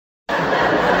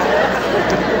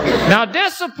Now,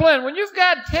 discipline, when you've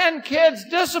got 10 kids,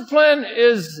 discipline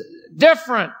is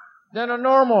different than a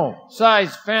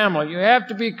normal-sized family. You have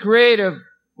to be creative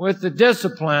with the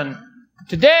discipline.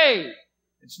 Today,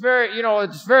 it's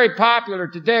very popular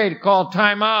today to call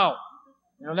time out.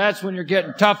 That's when you're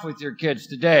getting tough with your kids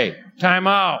today. Time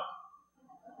out.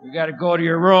 You got to go to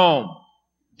your room.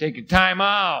 Take a time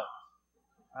out.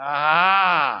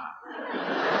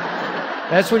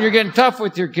 That's when you're getting tough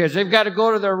with your kids. They've got to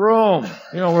go to their room,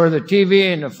 where the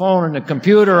TV and the phone and the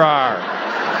computer are.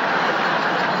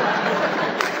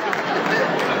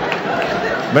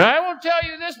 But I will tell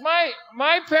you this,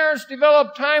 my parents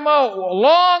developed timeout a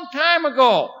long time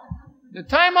ago. The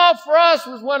timeout for us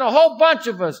was when a whole bunch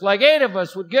of us, like 8 of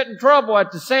us, would get in trouble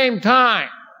at the same time.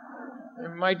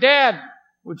 And my dad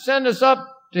would send us up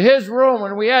to his room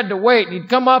and we had to wait, and he'd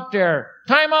come up there.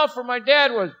 Timeout for my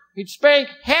dad was he'd spank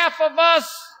half of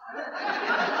us.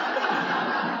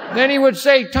 Then he would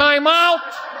say, time out.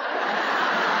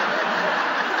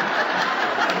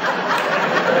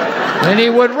 Then he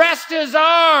would rest his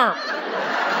arm.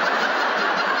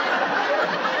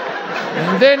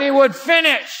 And then he would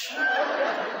finish.